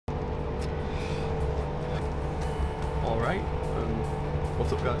Alright,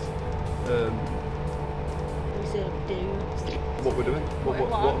 what's up guys? What's up, dudes? What we're doing? What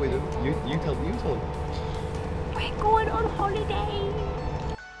are we doing? You tell them. We're going on holiday!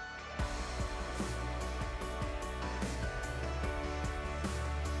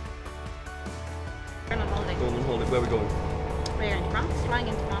 Going on holiday. Going on holiday, where are we going? We're going to France, flying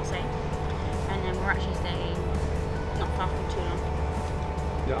into Marseille, and then we're actually staying not far from Toulon.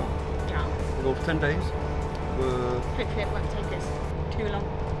 Yeah. Yeah. We'll go for 10 days. Hopefully it won't take us too long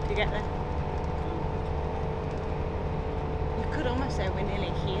to get there. You could almost say we're nearly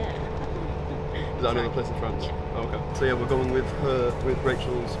here. Is that another place in France? Yeah. Oh, okay. So yeah, we're going with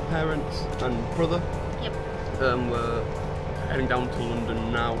Rachel's parents and brother. Yep. We're heading down to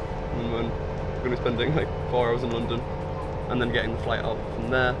London now, and we're going to be spending like 4 hours in London, and then getting the flight out from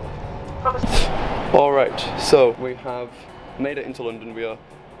there. Alright, so we have made it into London. We are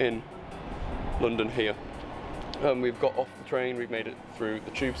in London here. We've got off the train, we've made it through the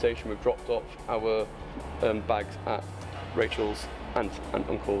tube station, we've dropped off our bags at Rachel's aunt and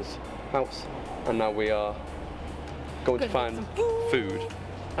uncle's house, and now we are going to find food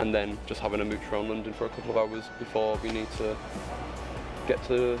and then just having a mooch around London for a couple of hours before we need to get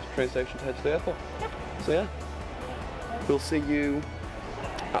to the train station to head to the airport. Yep. So yeah, we'll see you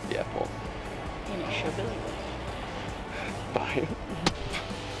at the airport. In a sugar. Bye.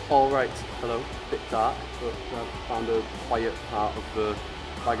 Alright, hello. Bit dark, but I've found a quiet part of the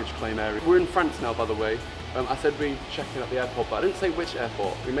baggage claim area. We're in France now, by the way. I said we'd check in at the airport, but I didn't say which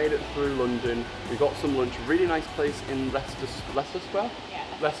airport. We made it through London. We got some lunch. Really nice place in Leicester Square? Yeah,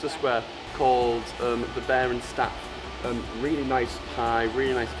 Leicester Square, called the Bear and Staff. Really nice pie,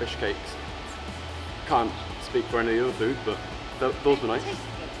 really nice fish cakes. Can't speak for any of the other food, but those were nice.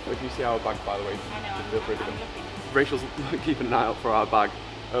 If you see our bag, by the way, feel free to go. Rachel's keeping an eye out for our bag.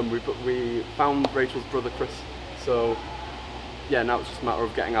 We found Rachel's brother Chris, so yeah, now it's just a matter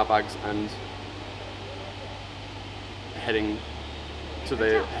of getting our bags and heading to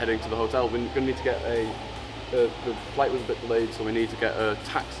the hotel. We're going to need to get the flight was a bit delayed, so we need to get a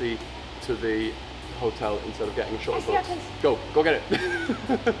taxi to the hotel instead of getting a shuttle bus. Go get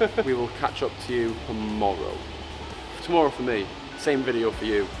it. We will catch up to you tomorrow. Tomorrow for me, same video for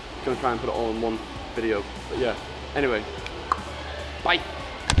you. I'm going to try and put it all in one video, but yeah. Anyway, bye.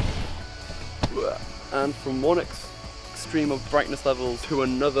 And from one extreme of brightness levels to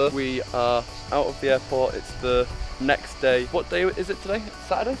another, we are out of the airport. It's the next day. What day is it today?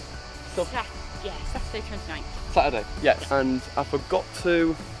 Saturday? Yeah, Saturday 29th. Saturday, yes. And I forgot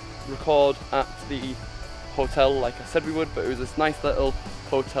to record at the hotel like I said we would, but it was this nice little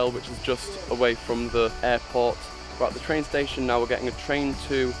hotel which is just away from the airport. We're at the train station now. We're getting a train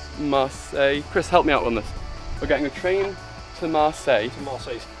to Marseille. Chris, help me out on this. We're getting a train to Marseille. To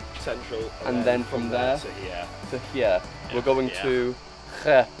Marseille Central. And then from there to here. To here. Yeah, we're going to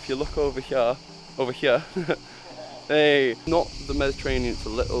here. If you look over here, hey, not the Mediterranean, it's a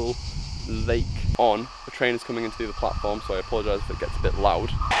little lake on. The train is coming into the platform, so I apologise if it gets a bit loud.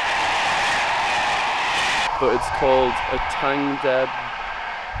 But it's called atempt.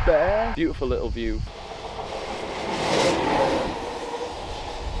 Beautiful little view.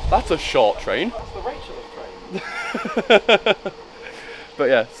 That's a short train. That's the Rachel's train. But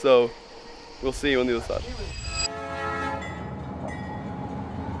yeah, so we'll see you on the other side.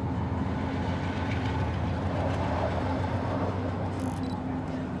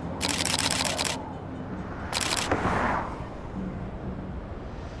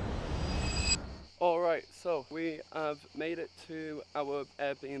 Alright, so we have made it to our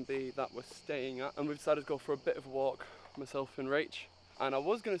Airbnb that we're staying at, and we've decided to go for a bit of a walk, myself and Rach. And I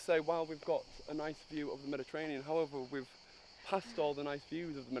was going to say, wow, we've got a nice view of the Mediterranean, however, we've passed all the nice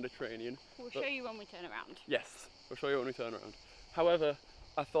views of the Mediterranean. We'll show you when we turn around. Yes, we'll show you when we turn around. However,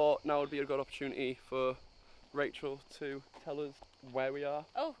 I thought now would be a good opportunity for Rachel to tell us where we are.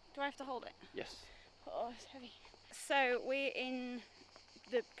 Oh, do I have to hold it? Yes. Oh, it's heavy. So we're in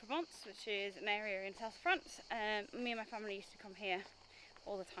the Provence, which is an area in south of France. Me and my family used to come here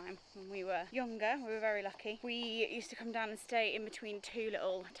all the time when we were younger. We were very lucky. We used to come down and stay in between two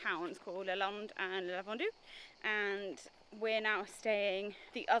little towns called Lalande and La Vendue, and we're now staying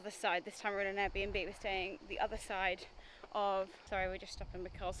the other side. This time we're in an Airbnb. We're staying the other side of, sorry, we're just stopping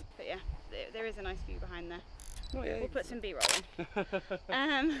because, but yeah, there is a nice view behind there. Oh, yeah, we'll put some B-roll in.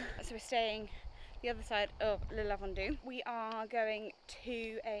 So we're staying the other side of La Vendue. We are going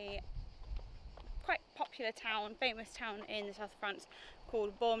to a quite popular town, famous town in the south of France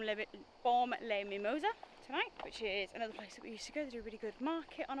called Baume-les-Mimosas tonight, which is another place that we used to go. They do a really good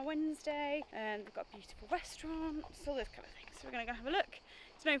market on a Wednesday, and they've got beautiful restaurants, all those kind of things. So we're going to go have a look,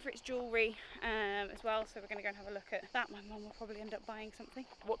 It's known for its jewellery as well, so we're going to go and have a look at that. My mum will probably end up buying something.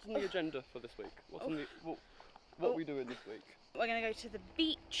 What's on the agenda for this week? What's on the, what are we doing this week? We're going to go to the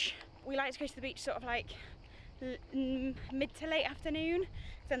beach. We like to go to the beach sort of like mid to late afternoon.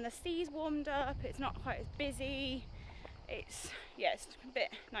 Then the sea's warmed up, it's not quite as busy. It's a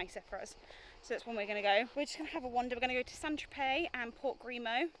bit nicer for us. So that's when we're going to go. We're just going to have a wander. We're going to go to Saint-Tropez and Port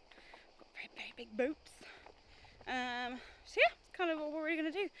Grimaud. Got very, very big boats. So yeah, it's kind of what we're really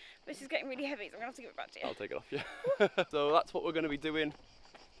going to do. This is getting really heavy, so I'm going to have to give it back to you. I'll take it off, yeah. So that's what we're going to be doing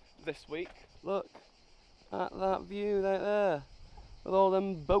this week. Look at that view right there, with all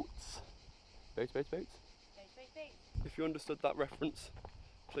them boats. Boats. If you understood that reference,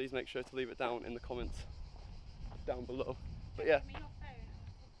 please make sure to leave it down in the comments down below. But yeah,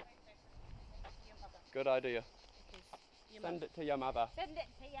 good idea. Send it to your mother. Send it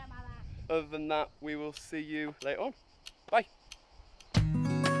to your mother. Other than that, we will see you later on. Bye.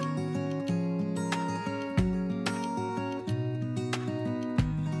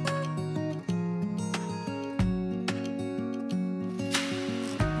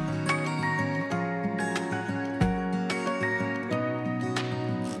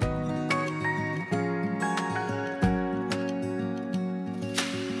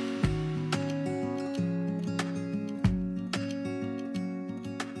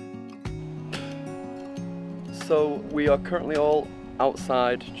 So we are currently all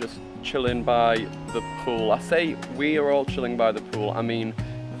outside just chilling by the pool. I say we are all chilling by the pool, I mean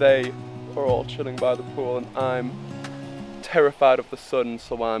they are all chilling by the pool, and I'm terrified of the sun,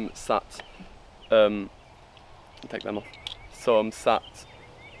 so I'm sat, take them off. So I'm sat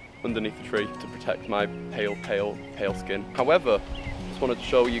underneath the tree to protect my pale skin. However, just wanted to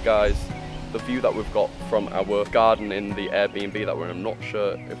show you guys the view that we've got from our garden in the Airbnb that we're in. I'm not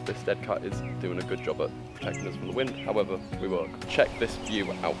sure if this dead cat is doing a good job at protecting us from the wind, however, we will. Check this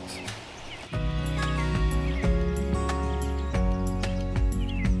view out.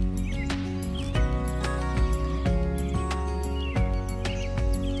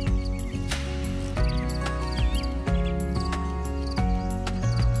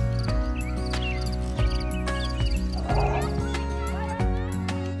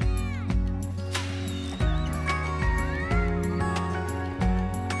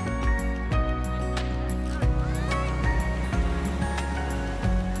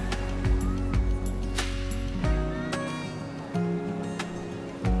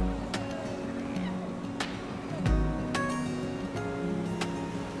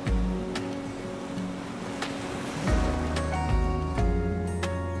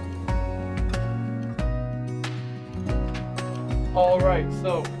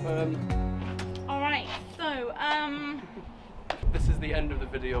 This is the end of the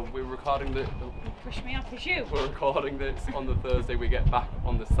video. We're recording this. Push me up as you. We're recording this on the Thursday. We get back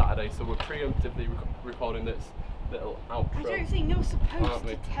on the Saturday, so we're preemptively recording this little outro. I don't think you're supposed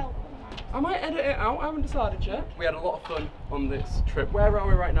to tell them. I might edit it out. I haven't decided yet. We had a lot of fun on this trip. Where are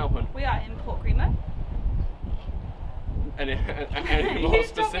we right now, hun? We are in Port Grimaud. Any more you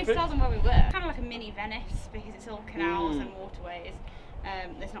specific? told me to tell them where we were. Kind of like a mini Venice because it's all canals and waterways.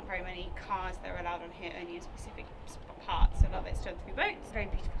 There's not very many cars that are allowed on here, only in specific parts. So a lot of it's done through boats. Very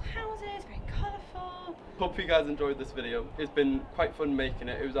beautiful houses, very colourful. Hope you guys enjoyed this video. It's been quite fun making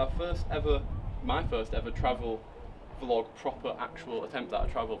it. It was our first ever, my first ever travel vlog, proper actual attempt at a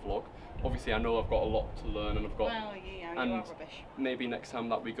travel vlog. Obviously I know I've got a lot to learn, and I've got, well, yeah, you are rubbish. Maybe next time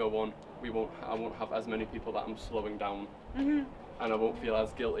that we go on, I won't have as many people that I'm slowing down, and I won't feel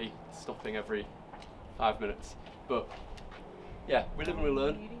as guilty stopping every 5 minutes. But yeah, we live and we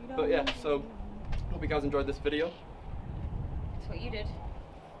learn. But yeah, so hope you guys enjoyed this video. That's what you did.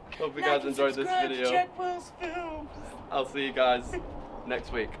 Hope you guys enjoyed this video. I'll see you guys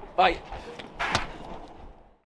next week. Bye.